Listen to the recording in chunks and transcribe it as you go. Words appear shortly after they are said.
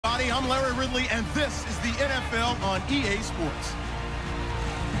I'm Larry Ridley, and this is the NFL on EA Sports.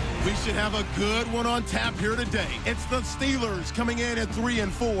 We should have a good one on tap here today. It's the Steelers coming in at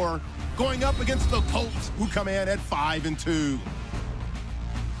 3-4, going up against the Colts, who come in at 5-2.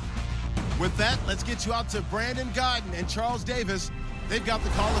 With that, let's get you out to Brandon Godden and Charles Davis. They've got the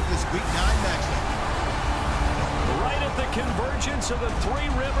call of this Week 9 matchup. Right at the convergence of the Three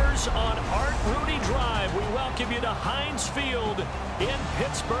Rivers on Art Rooney Drive, we welcome you to Heinz Field in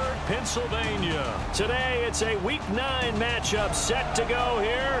Pittsburgh, Pennsylvania. Today, it's a Week 9 matchup set to go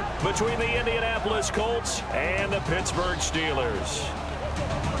here between the Indianapolis Colts and the Pittsburgh Steelers.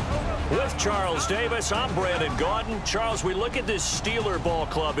 With Charles Davis, I'm Brandon Gaudin. Charles, we look at this Steeler ball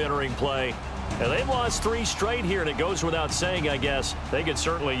club entering play. And they've lost 3 straight here, and it goes without saying, I guess, they could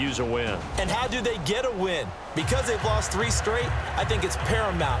certainly use a win. And how do they get a win? Because they've lost 3 straight, I think it's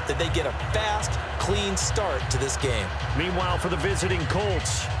paramount that they get a fast, clean start to this game. Meanwhile, for the visiting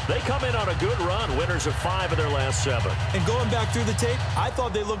Colts, they come in on a good run, winners of 5 of their last 7. And going back through the tape, I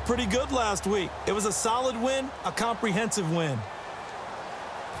thought they looked pretty good last week. It was a solid win, a comprehensive win.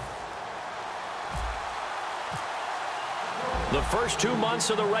 The first 2 months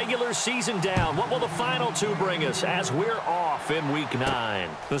of the regular season down. What will the final 2 bring us as we're off in Week 9?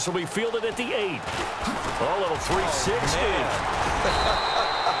 This will be fielded at the 8. Oh, little 360.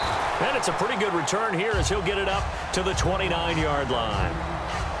 And it's a pretty good return here as he'll get it up to the 29-yard line.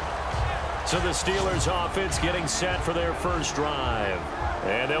 So the Steelers offense getting set for their first drive.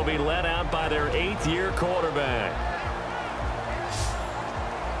 And they'll be led out by their 8th-year quarterback.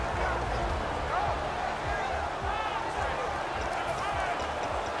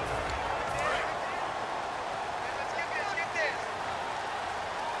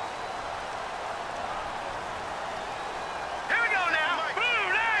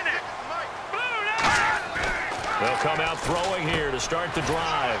 They'll come out throwing here to start the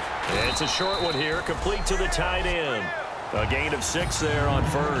drive. It's a short one here, complete to the tight end. A gain of 6 there on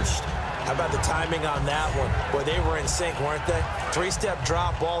first. How about the timing on that one? Boy, they were in sync, weren't they? 3-step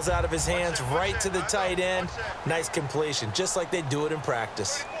drop, ball's out of his hands, right to the tight end. Nice completion, just like they do it in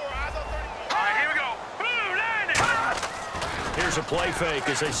practice. All right, here we go. Here's a play fake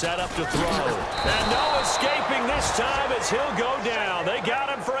as they set up to throw. And no escaping this time as he'll go down. They got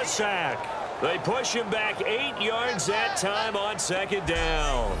him for a sack. They push him back 8 yards that time on 2nd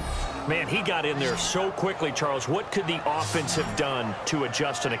down. Man, he got in there so quickly, Charles. What could the offense have done to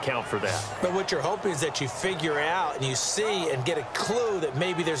adjust and account for that? But what you're hoping is that you figure out and you see and get a clue that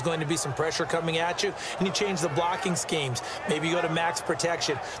maybe there's going to be some pressure coming at you, and you change the blocking schemes. Maybe you go to max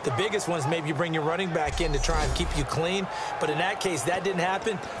protection. The biggest one is maybe you bring your running back in to try and keep you clean. But in that case, that didn't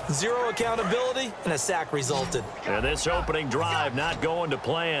happen. 0 accountability, and a sack resulted. And this opening drive not going to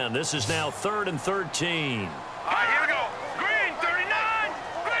plan. This is now 3rd and 13. All right, here we go. Green 39.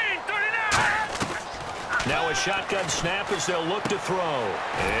 Green 39. Now a shotgun snap as they'll look to throw.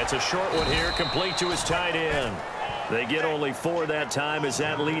 It's a short one here, complete to his tight end. They get only 4 that time as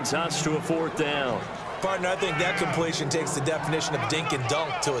that leads us to a 4th down. Partner, I think that completion takes the definition of dink and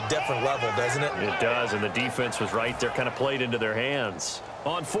dunk to a different level, doesn't it? It does, and the defense was right there, kind of played into their hands.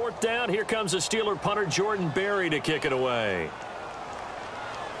 On 4th down, here comes the Steeler punter Jordan Berry to kick it away.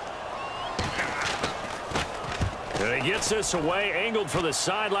 And he gets this away, angled for the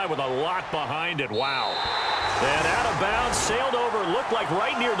sideline with a lot behind it. Wow. And out of bounds, sailed over, looked like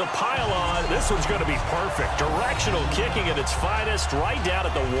right near the pylon. This one's going to be perfect. Directional kicking at its finest, right down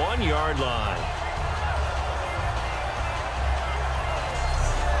at the 1-yard line.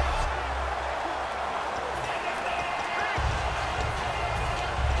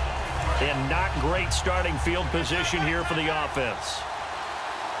 And not great starting field position here for the offense.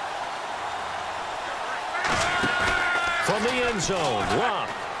 From the end zone, Luck.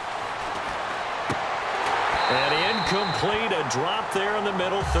 And incomplete, a drop there in the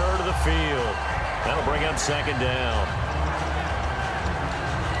middle third of the field. That'll bring up 2nd down.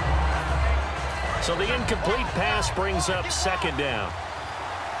 So the incomplete pass brings up 2nd down.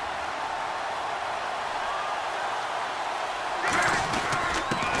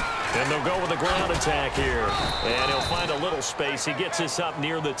 And they'll go with a ground attack here. And he'll find a little space. He gets this up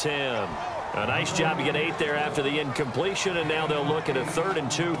near the 10. A nice job to get 8 there after the incompletion, and now they'll look at a 3rd and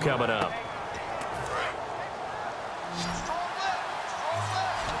 2 coming up.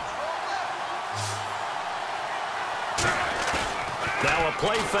 Now a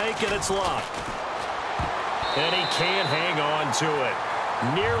play fake, and it's Luck. And he can't hang on to it.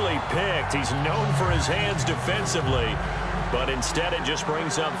 Nearly picked. He's known for his hands defensively, but instead it just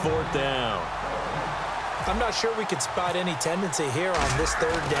brings up 4th down. I'm not sure we could spot any tendency here on this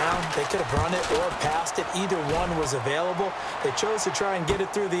third down. They could have run it or passed it. Either one was available. They chose to try and get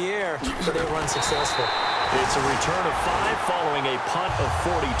it through the air, but they were unsuccessful. It's a return of 5 following a punt of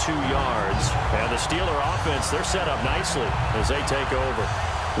 42 yards. And the Steeler offense, they're set up nicely as they take over.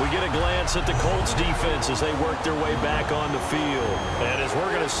 We get a glance at the Colts defense as they work their way back on the field. And as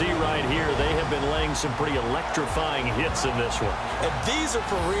we're going to see right here, they have been laying some pretty electrifying hits in this one. And these are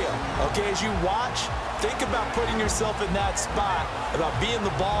for real, okay? As you watch, think about putting yourself in that spot, about being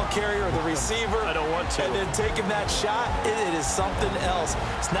the ball carrier or the receiver. I don't want to. And then taking that shot, it is something else.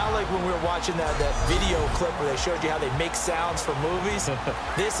 It's not like when we were watching that video clip where they showed you how they make sounds for movies.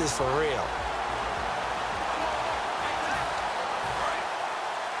 This is for real.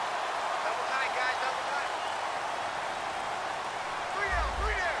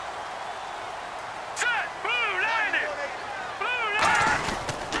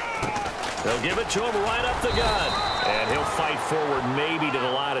 They'll give it to him right up the gut. And he'll fight forward maybe to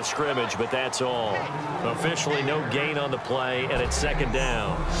the line of scrimmage, but that's all. Officially no gain on the play, and it's second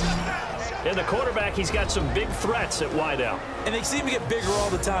down. And the quarterback, he's got some big threats at wideout. And they seem to get bigger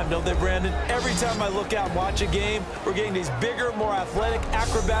all the time, don't they, Brandon? Every time I look out and watch a game, we're getting these bigger, more athletic,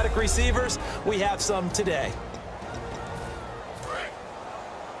 acrobatic receivers. We have some today.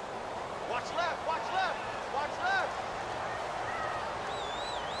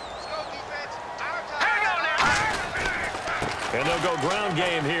 And they'll go ground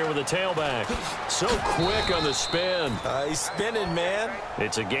game here with a tailback. So quick on the spin. He's spinning, man.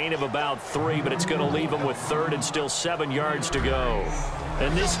 It's a gain of about 3, but it's going to leave him with third and still 7 yards to go.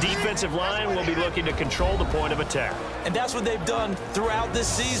 And this defensive line will be looking to control the point of attack. And that's what they've done throughout this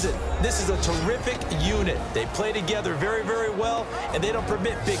season. This is a terrific unit. They play together very, very well, and they don't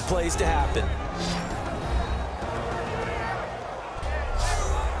permit big plays to happen.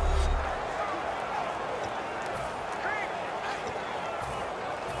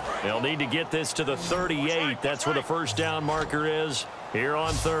 They'll need to get this to the 38. That's where the first down marker is here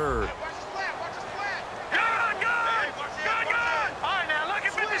on third.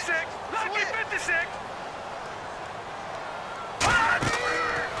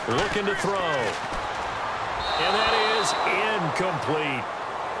 Looking to throw. And that is incomplete.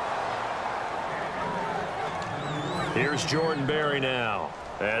 Here's Jordan Berry now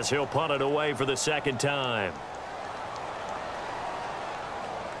as he'll punt it away for the second time.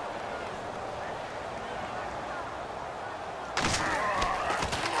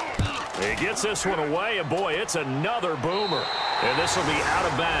 He gets this one away, and boy, it's another boomer. And this will be out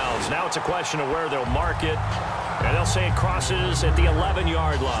of bounds. Now it's a question of where they'll mark it. And they'll say it crosses at the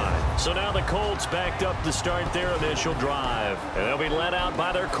 11-yard line. So now the Colts backed up to start their initial drive. And they'll be led out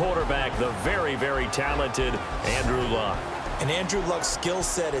by their quarterback, the very, very talented Andrew Luck. And Andrew Luck's skill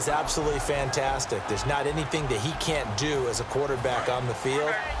set is absolutely fantastic. There's not anything that he can't do as a quarterback on the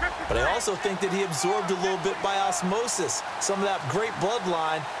field. But I also think that he absorbed a little bit by osmosis some of that great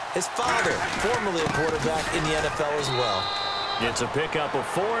bloodline. His father, formerly a quarterback in the NFL as well. It's a pickup of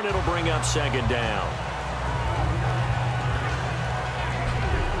 4, and it'll bring up second down.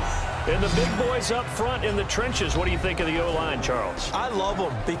 And the big boys up front in the trenches, what do you think of the O-line, Charles? I love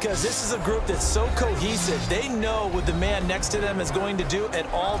them because this is a group that's so cohesive. They know what the man next to them is going to do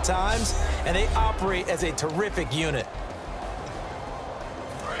at all times, and they operate as a terrific unit.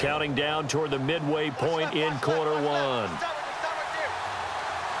 Counting down toward the midway point in quarter one.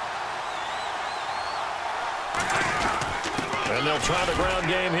 And they'll try the ground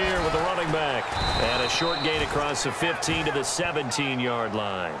game here with the running back. And a short gain across the 15 to the 17-yard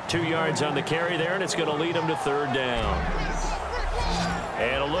line. 2 yards on the carry there, and it's going to lead them to third down.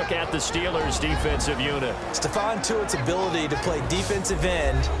 And a look at the Steelers' defensive unit. Stephon Tuitt's ability to play defensive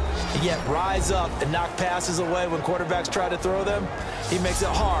end and yet rise up and knock passes away when quarterbacks try to throw them, he makes it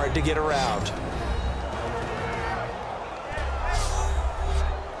hard to get around.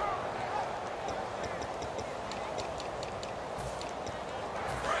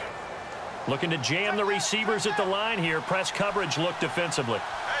 Looking to jam the receivers at the line here. Press coverage look defensively.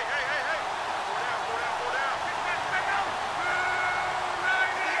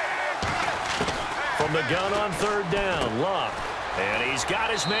 From the gun on third down, Luck. And he's got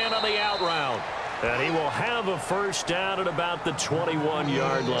his man on the out route. And he will have a first down at about the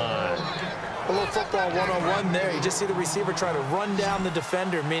 21-yard line. A little football one-on-one there. You just see the receiver try to run down the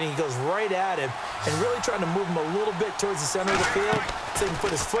defender, meaning he goes right at him and really trying to move him a little bit towards the center of the field so he can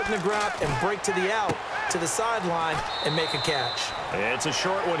put his foot in the ground and break to the out, to the sideline, and make a catch. It's a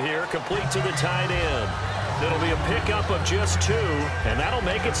short one here, complete to the tight end. It'll be a pickup of just 2, and that'll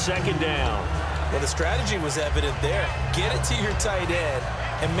make it second down. Well, the strategy was evident there. Get it to your tight end,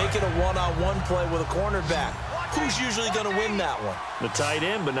 and make it a one-on-one play with a cornerback. Who's usually going to win that one? The tight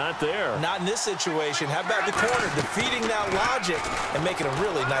end, but not there. Not in this situation. How about the corner defeating that logic and making a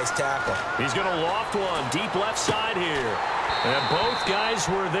really nice tackle? He's going to loft one deep left side here. And both guys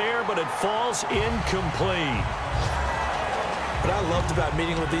were there, but it falls incomplete. What I loved about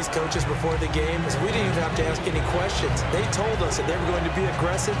meeting with these coaches before the game is we didn't even have to ask any questions. They told us that they were going to be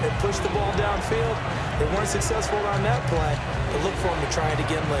aggressive and push the ball downfield. They weren't successful on that play, but look for them to try it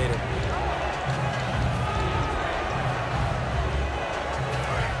again later.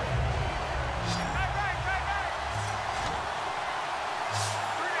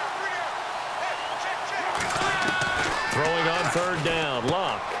 Throwing on third down,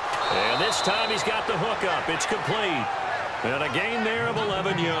 Luck. And this time he's got the hook up. It's complete. And a gain there of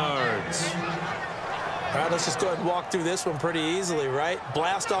 11 yards. All right, let's just go ahead and walk through this one pretty easily, right?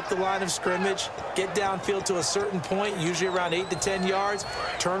 Blast off the line of scrimmage, get downfield to a certain point, usually around 8 to 10 yards,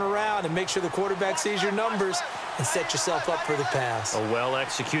 turn around and make sure the quarterback sees your numbers and set yourself up for the pass. A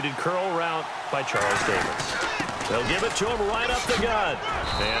well-executed curl route by Charles Davis. They'll give it to him right up the gut.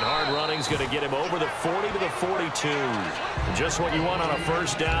 And hard running's going to get him over the 40 to the 42. Just what you want on a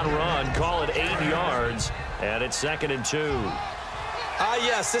first down run. Call it 8 yards, and it's 2nd and 2. Ah,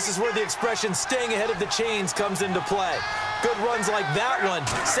 yes, this is where the expression staying ahead of the chains comes into play. Good runs like that one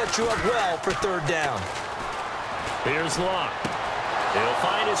set you up well for third down. Here's Luck. He'll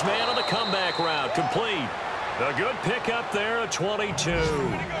find his man on the comeback route. Complete. A good pickup there at 22.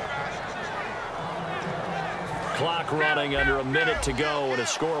 Clock running under a minute to go in a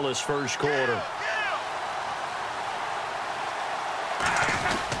scoreless first quarter.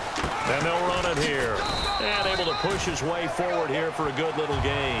 And they'll run it here. And able to push his way forward here for a good little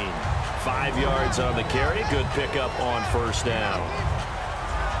gain. 5 yards on the carry. Good pickup on first down.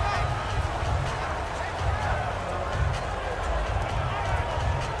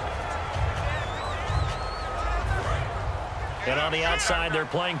 And on the outside, they're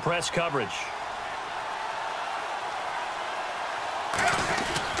playing press coverage.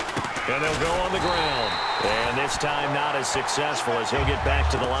 And they'll go on the ground. And this time not as successful as he'll get back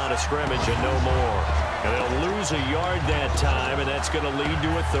to the line of scrimmage and no more. And they'll lose a yard that time, and that's going to lead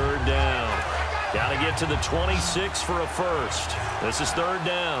to a third down. Got to get to the 26 for a first. This is third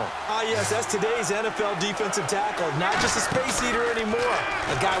down. Ah, yes, that's today's NFL defensive tackle. Not just a space eater anymore.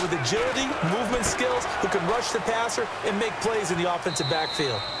 A guy with agility, movement skills, who can rush the passer and make plays in the offensive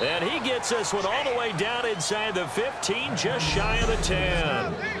backfield. And he gets this one all the way down inside the 15, just shy of the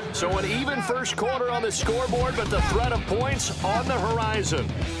 10. So an even first quarter on the scoreboard, but the threat of points on the horizon.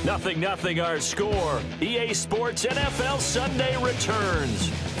 0-0 our score. EA Sports NFL Sunday returns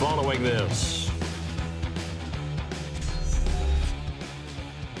following this.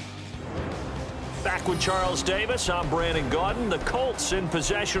 Back with Charles Davis, I'm Brandon Gaudin. The Colts in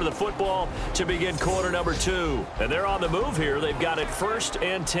possession of the football to begin quarter number 2. And they're on the move here. They've got it 1st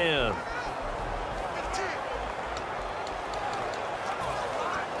and 10.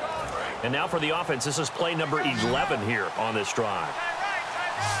 And now for the offense, this is play number 11 here on this drive.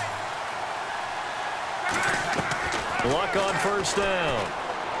 Luck on first down.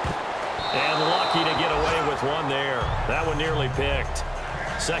 And lucky to get away with one there. That one nearly picked.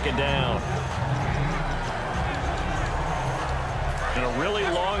 2nd down. And a really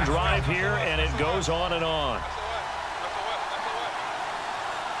long drive here, and it goes on and on.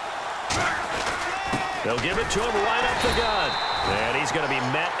 They'll give it to him right up the gut. And he's going to be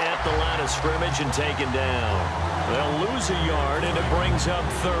met at the line of scrimmage and taken down. They'll lose a yard, and it brings up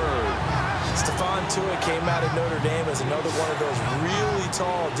third. Stephon Tuitt came out of Notre Dame as another one of those really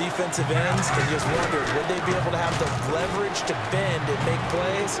tall defensive ends, and just wondered, would they be able to have the leverage to bend and make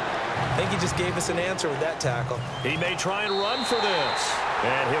plays? I think he just gave us an answer with that tackle. He may try and run for this.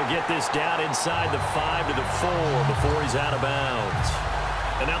 And he'll get this down inside the 5 to the 4 before he's out of bounds.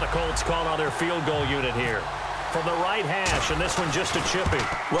 And now the Colts call on their field goal unit here. From the right hash, and this one just a chippy.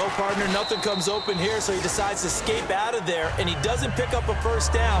 Well, partner, nothing comes open here, so he decides to escape out of there, and he doesn't pick up a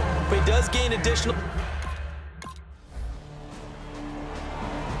first down, but he does gain additional...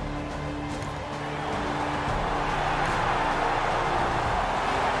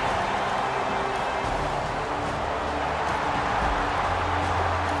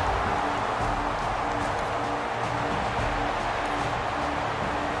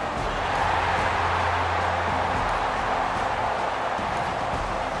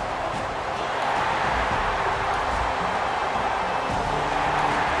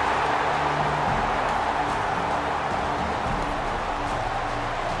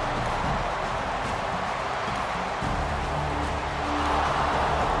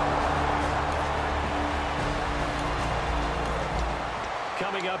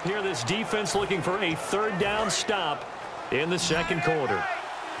 coming up here. This defense looking for a third down stop in the second quarter.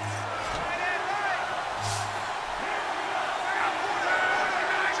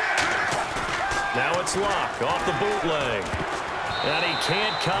 Now it's Locke off the bootleg. And he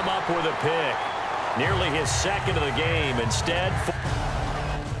can't come up with a pick. Nearly his second of the game. Instead,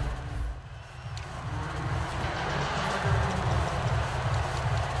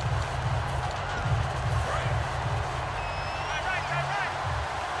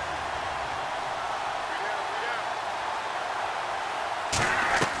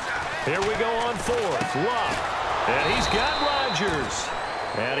 here we go on fourth. Locke. And he's got Rodgers.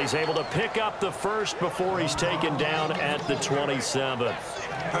 And he's able to pick up the first before he's taken down at the 27th.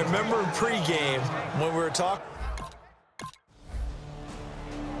 I remember in pregame when we were talking.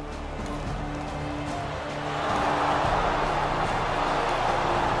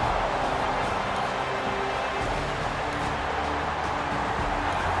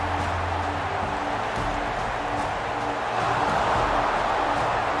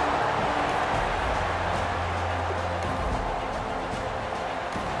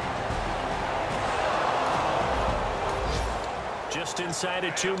 Just inside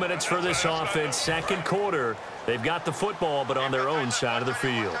of 2 minutes for this offense. Second quarter. They've got the football, but on their own side of the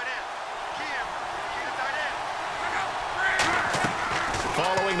field.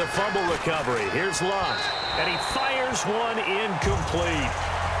 Following the fumble recovery, here's Locke. And he fires one incomplete.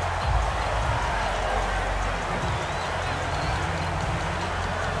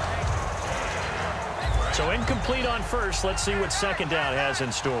 So incomplete on first. Let's see what second down has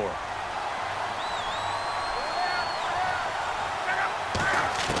in store.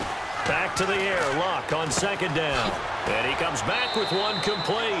 Back to the air. Locke on second down. And he comes back with one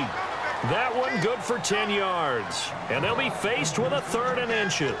complete. That one good for 10 yards. And they'll be faced with a 3rd and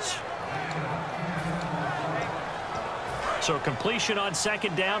inches. So completion on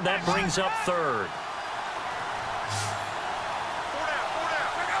second down. That brings up 3rd.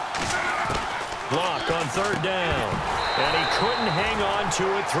 Locke on 3rd down. And he couldn't hang on to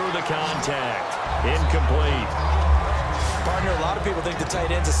it through the contact. Incomplete. Partner, a lot of people think the tight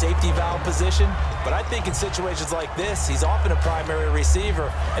end's a safety valve position, but I think in situations like this, he's often a primary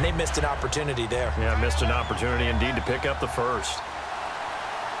receiver, and they missed an opportunity there. Yeah, missed an opportunity indeed to pick up the first.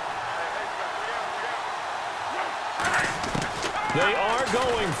 They are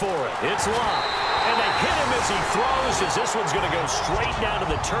going for it. It's Locke. And they hit him as he throws, as this one's going to go straight down to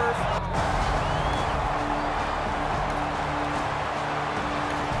the turf.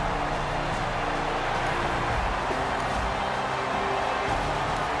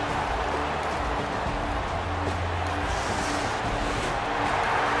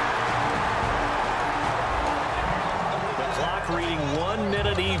 Reading 1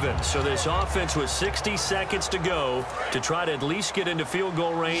 minute even, so this offense with 60 seconds to go to try to at least get into field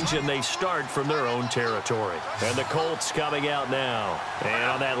goal range, and they start from their own territory. And the Colts coming out now. And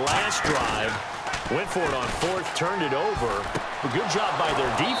on that last drive, went for it on fourth, turned it over. A good job by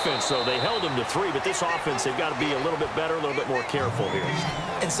their defense, though. They held them to 3, but this offense, they've got to be a little bit better, a little bit more careful here.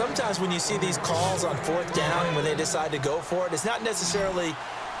 And sometimes when you see these calls on 4th down, when they decide to go for it, it's not necessarily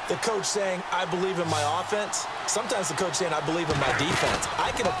the coach saying, I believe in my offense. Sometimes the coach saying, I believe in my defense.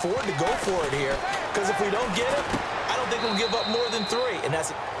 I can afford to go for it here, because if we don't get it, I don't think we'll give up more than 3. And that's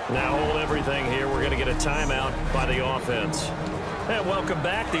it. Now hold everything here. We're going to get a timeout by the offense. And welcome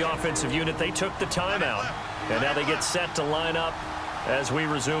back, the offensive unit. They took the timeout. And now they get set to line up as we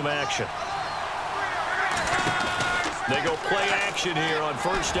resume action. They go play action here on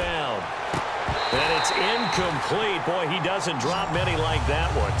 1st down. And it's incomplete. Boy, he doesn't drop many like that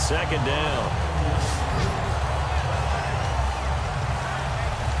one. 2nd down.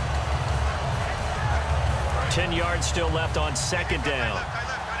 $10 yards still left on 2nd down.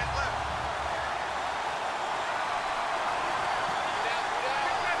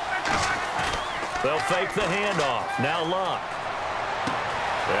 They'll fake the handoff. Now Locke.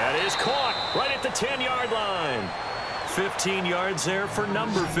 That is caught right at the 10-yard line. 15 yards there for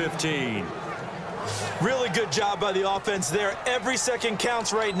number 15. Really good job by the offense there. Every second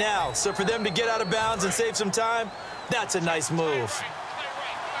counts right now. So for them to get out of bounds and save some time, that's a nice move.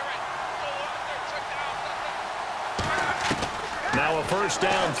 Now a 1st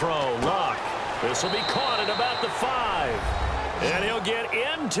down throw. Locke. This will be caught at about the 5. And he'll get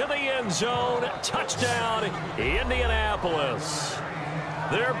into the end zone. Touchdown, Indianapolis.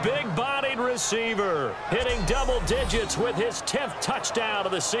 Their big-bodied receiver hitting double digits with his 10th touchdown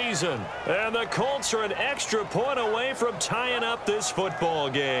of the season. And the Colts are an extra point away from tying up this football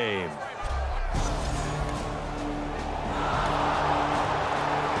game.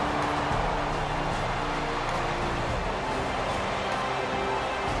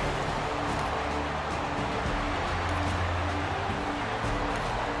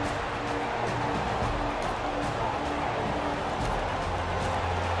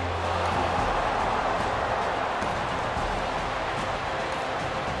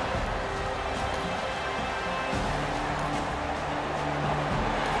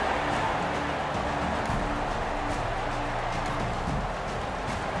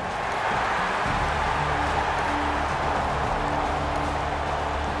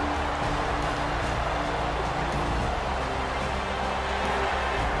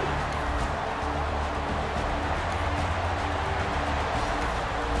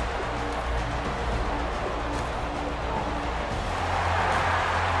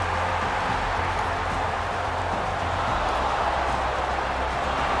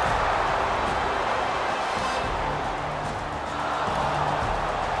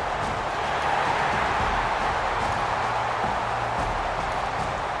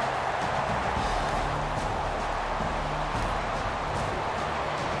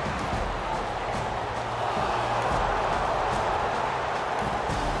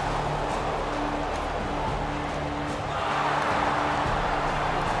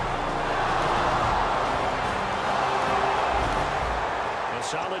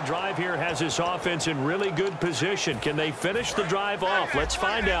 Solid drive here has this offense in really good position. Can they finish the drive off? Let's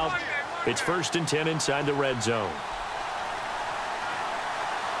find out. It's 1st and 10 inside the red zone.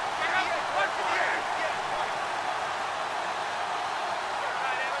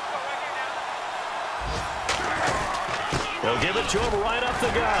 They'll give it to him right up the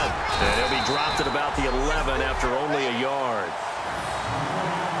gut. And he'll be dropped at about the 11 after only a yard.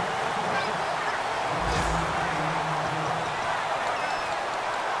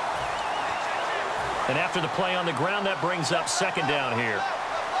 And after the play on the ground, that brings up 2nd down here.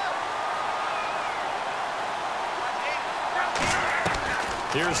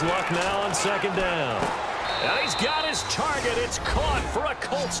 Here's Luck now on 2nd down. And he's got his target. It's caught for a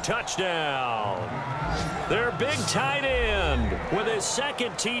Colts touchdown. Their big tight end with his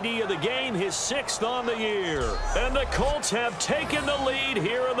 2nd TD of the game, his 6th on the year. And the Colts have taken the lead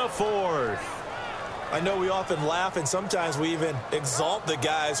here in the 4th. I know we often laugh, and sometimes we even exalt the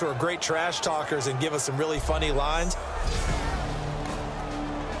guys who are great trash talkers and give us some really funny lines.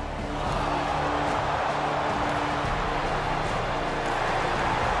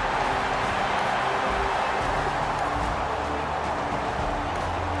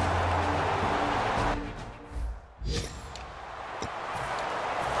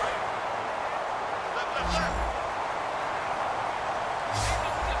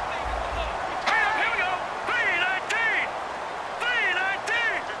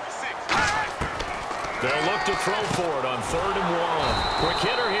 They'll look to throw for it on 3rd and 1. Quick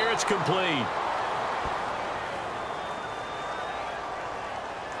hitter here. It's complete.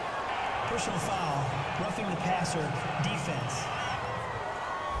 Personal foul, roughing the passer, defense.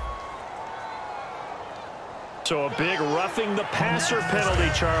 So a big roughing the passer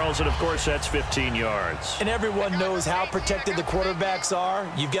penalty, Charles, and of course that's 15 yards. And everyone knows how protected the quarterbacks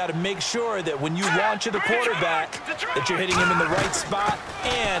are. You've got to make sure that when you launch at a quarterback, that you're hitting him in the right spot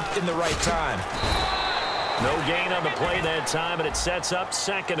and in the right time. No gain on the play that time, and it sets up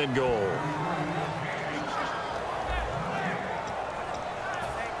 2nd and goal.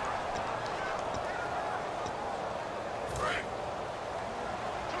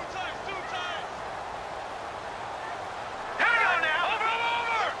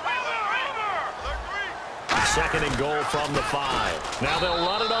 Second and goal from the 5. Now they'll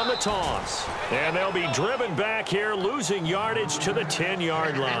run it on the toss. And they'll be driven back here, losing yardage to the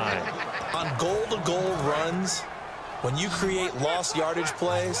 10-yard line. On goal-to-goal runs, when you create lost yardage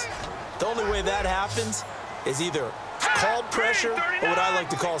plays, the only way that happens is either called pressure or what I like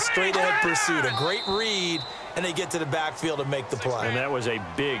to call straight-ahead pursuit. A great read, and they get to the backfield and make the play. And that was a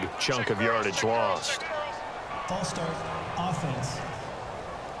big chunk of yardage lost. False start, offense.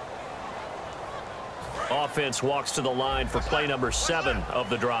 Offense walks to the line for play number 7 of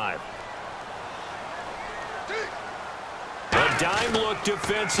the drive. A dime look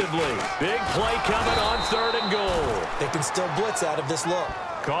defensively. Big play coming on 3rd and goal. They can still blitz out of this look.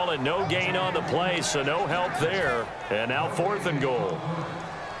 Call it no gain on the play, so no help there. And now 4th and goal.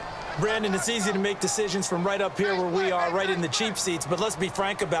 Brandon, it's easy to make decisions from right up here where we are, right in the cheap seats, but let's be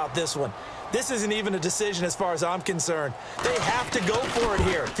frank about this one. This isn't even a decision as far as I'm concerned. They have to go for it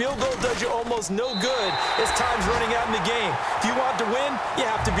here. Field goal does you almost no good as time's running out in the game. If you want to win, you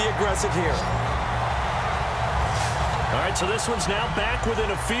have to be aggressive here. All right, so this one's now back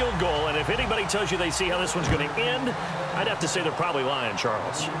within a field goal, and if anybody tells you they see how this one's going to end, I'd have to say they're probably lying,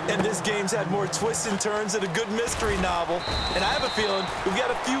 Charles. And this game's had more twists and turns than a good mystery novel, and I have a feeling we've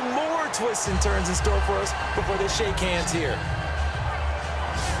got a few more twists and turns in store for us before they shake hands here.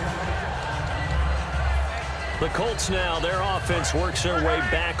 The Colts now, their offense works their way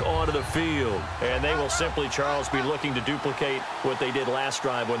back onto the field. And they will simply, Charles, be looking to duplicate what they did last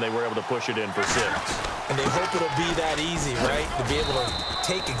drive when they were able to push it in for 6. And they hope it'll be that easy, right? To be able to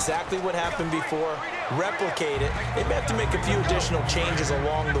take exactly what happened before, replicate it. They may have to make a few additional changes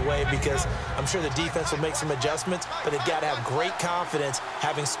along the way because I'm sure the defense will make some adjustments, but they've got to have great confidence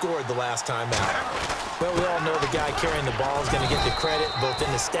having scored the last time out. Well, we all know the guy carrying the ball is going to get the credit both in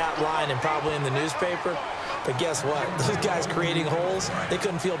the stat line and probably in the newspaper. But guess what? Those guys creating holes, they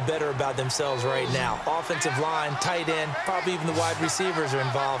couldn't feel better about themselves right now. Offensive line, tight end, probably even the wide receivers are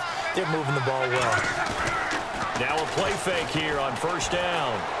involved. They're moving the ball well. Now a play fake here on 1st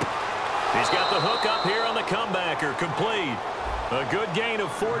down. He's got the hook up here on the comebacker, complete. A good gain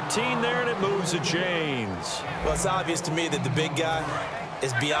of 14 there, and it moves the chains. Well, it's obvious to me that the big guy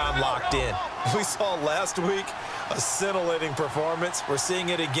is beyond locked in. We saw last week A scintillating performance. We're seeing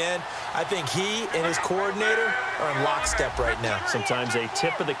it again. I think he and his coordinator are in lockstep right now. Sometimes a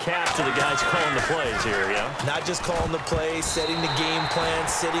tip of the cap to the guys calling the plays here, yeah? Not just calling the plays, setting the game plan,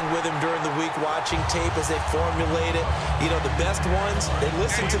 sitting with him during the week, watching tape as they formulate it. You know, the best ones, they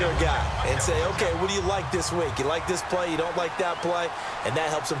listen to their guy and say, okay, what do you like this week? You like this play? You don't like that play? And that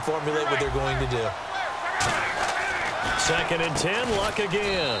helps them formulate what they're going to do. 2nd and 10, Luck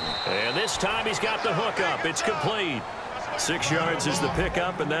again. And this time he's got the hook up. It's complete. 6 yards is the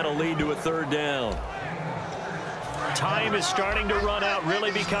pickup, and that'll lead to a 3rd down. Time is starting to run out,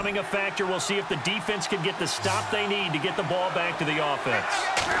 really becoming a factor. We'll see if the defense can get the stop they need to get the ball back to the offense.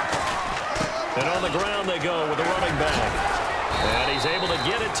 And on the ground they go with the running back. And he's able to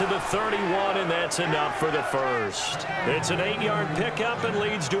get it to the 31, and that's enough for the first. It's an 8-yard pickup and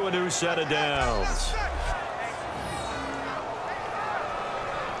leads to a new set of downs.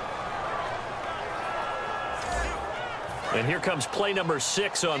 And here comes play number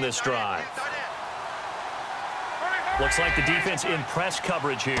 6 on this drive. Looks like the defense in press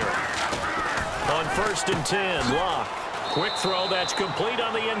coverage here. On 1st and 10, Luck. Quick throw, that's complete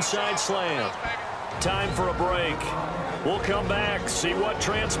on the inside slant. Time for a break. We'll come back, see what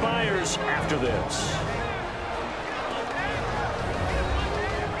transpires after this.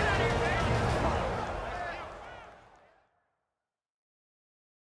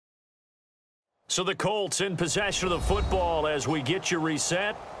 So the Colts in possession of the football as we get you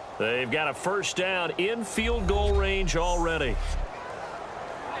reset. They've got a 1st down in field goal range already.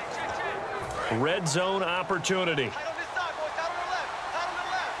 Red zone opportunity.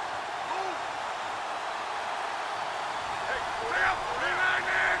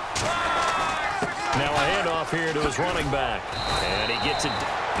 Now a handoff here to his running back. And he gets it.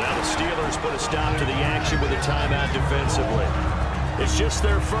 Now the Steelers put a stop to the action with a timeout defensively. It's just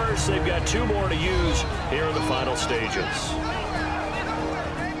their first. They've got 2 more to use here in the final stages.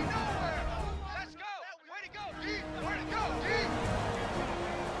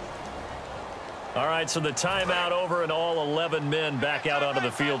 All right, so the timeout over and all 11 men back out onto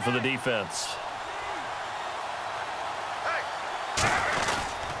the field for the defense.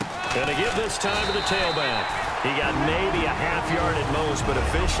 Going to give this time to the tailback. He got maybe a half yard at most, but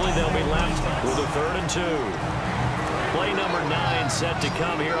officially they'll be left with a 3rd and 2. Play number 9 set to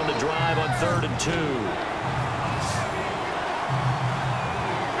come here on the drive on 3rd and 2.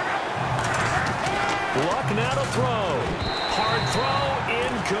 Luck now to throw. Hard throw,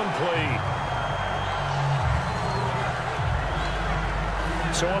 incomplete.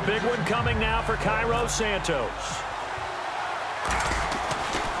 So a big one coming now for Cairo Santos.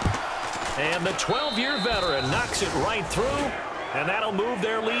 And the 12-year veteran knocks it right through, and that'll move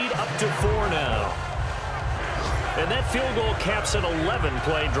their lead up to 4 now. And that field goal caps an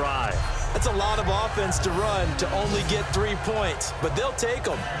 11-play drive. That's a lot of offense to run to only get 3 points, but they'll take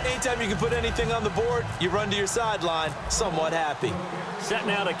them. Anytime you can put anything on the board, you run to your sideline, somewhat happy. Set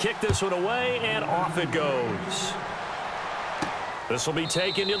now to kick this one away, and off it goes. This will be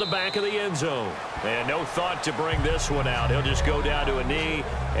taken to the back of the end zone. And no thought to bring this one out. He'll just go down to a knee,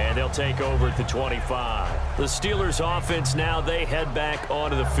 and they'll take over at the 25. The Steelers offense now, they head back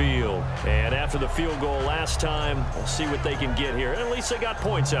onto the field. And after the field goal last time, we'll see what they can get here. And at least they got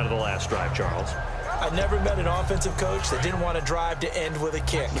points out of the last drive, Charles. I've never met an offensive coach that didn't want to drive to end with a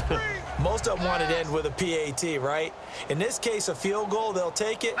kick. Most of them wanted to end with a PAT, right? In this case, a field goal, they'll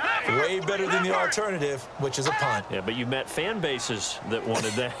take it. Way better than the alternative, which is a punt. Yeah, but you met fan bases that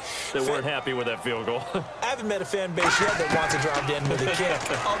wanted that, that weren't happy with that field goal. I haven't met a fan base yet that wants to drive to end with a kick,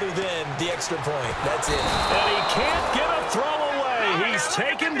 other than the extra point. That's it. And he can't get a throw away. He's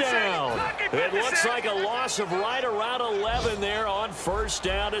taken down. It looks like a loss of right around 11 there on 1st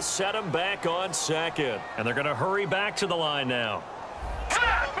down to set him back on 2nd. And they're going to hurry back to the line now.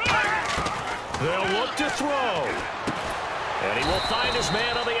 They'll look to throw. And he will find his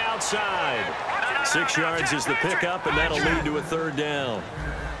man on the outside. 6 yards is the pickup, and that'll lead to a 3rd down.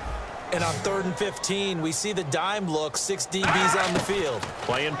 And on 3rd and 15, we see the dime look, 6 DBs on the field.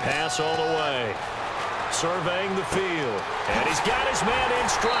 Playing pass all the way. Surveying the field. And he's got his man in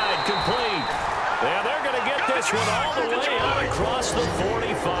stride, complete. And they're going to get this one all the way out across the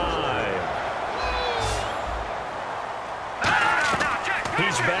 45.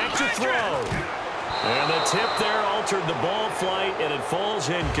 He's back to throw. And the tip there altered the ball flight, and it falls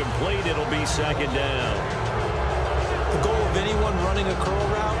incomplete. It'll be 2nd down. The goal of anyone running a curl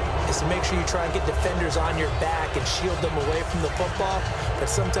route is to make sure you try and get defenders on your back and shield them away from the football. But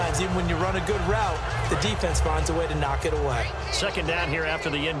sometimes, even when you run a good route, the defense finds a way to knock it away. 2nd down here after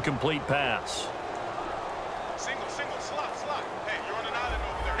the incomplete pass. Single, slot. Hey, you're on an island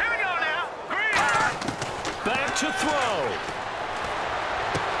over there. Here we go now. Green. back to throw.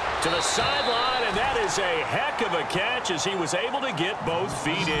 To the sideline, and that is a heck of a catch as he was able to get both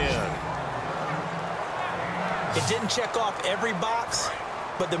feet in. It didn't check off every box,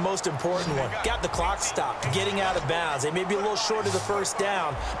 but the most important one. Got the clock stopped, getting out of bounds. They may be a little short of the first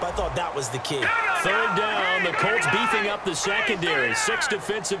down, but I thought that was the key. Third down, the Colts beefing up the secondary. 6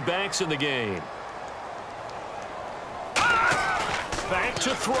 defensive backs in the game. Back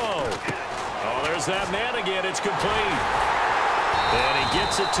to throw. Oh, there's that man again. It's complete. And he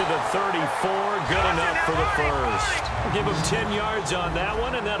gets it to the 34. Good enough for the first. We'll give him 10 yards on that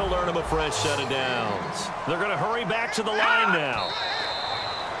one, and that'll earn him a fresh set of downs. They're going to hurry back to the line now.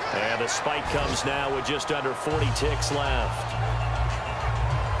 And the spike comes now with just under 40 ticks left.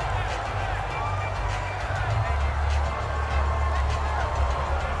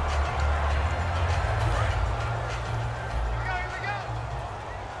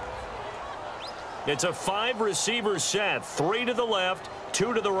 It's a 5-receiver set. 3 to the left,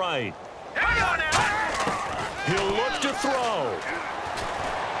 2 to the right. He'll look to throw.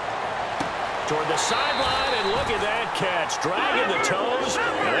 Toward the sideline, and look at that catch. Dragging the toes,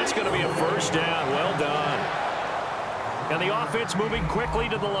 and that's going to be a first down. Well done. And the offense moving quickly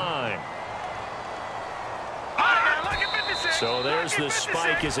to the line. So there's the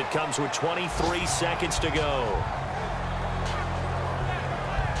spike as it comes with 23 seconds to go.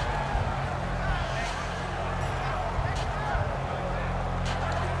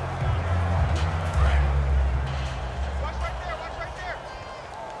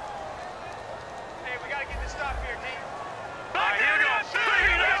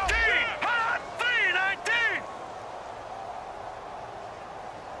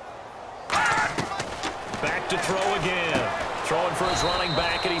 To throw again. Throwing for his running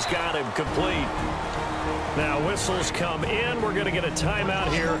back, and he's got him complete. Now whistles come in. We're going to get a timeout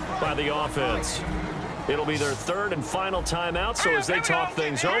here by the offense. It'll be their third and final timeout, so as they talk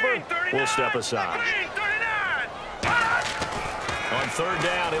things over, we'll step aside. On third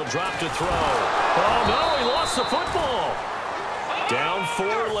down, he'll drop to throw. Oh, no, he lost the football. Down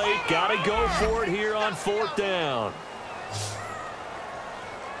 4 late. Got to go for it here on fourth down.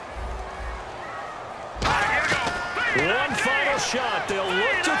 One final shot. They'll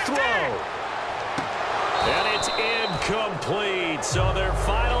look to throw. And it's incomplete. So their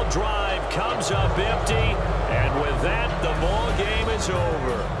final drive comes up empty. And with that, the ball game is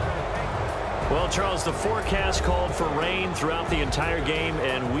over. Well, Charles, the forecast called for rain throughout the entire game,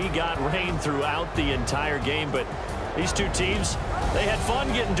 and we got rain throughout the entire game. But these two teams, they had fun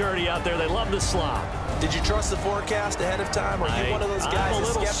getting dirty out there. They love the slop. Did you trust the forecast ahead of time? Are you one of those guys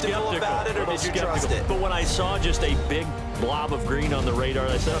that's skeptical about it, or did you trust it? But when I saw just a big blob of green on the radar,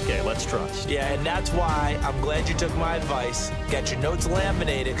 I said, okay, let's trust. Yeah, and that's why I'm glad you took my advice. Got your notes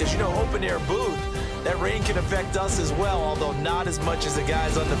laminated, because, you know, open air booth, that rain can affect us as well, although not as much as the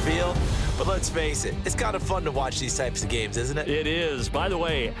guys on the field. But let's face it, it's kind of fun to watch these types of games, isn't it? It is. By the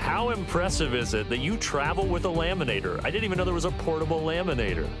way, how impressive is it that you travel with a laminator? I didn't even know there was a portable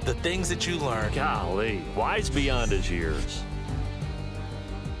laminator. The things that you learn. Golly, wise beyond his years.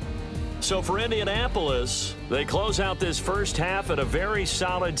 So for Indianapolis, they close out this first half at a very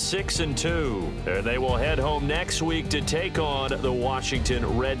solid 6-2. And they will head home next week to take on the Washington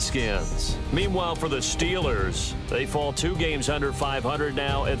Redskins. Meanwhile, for the Steelers, they fall 2 games under 500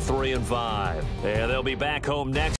 now at 3-5. And they'll be back home next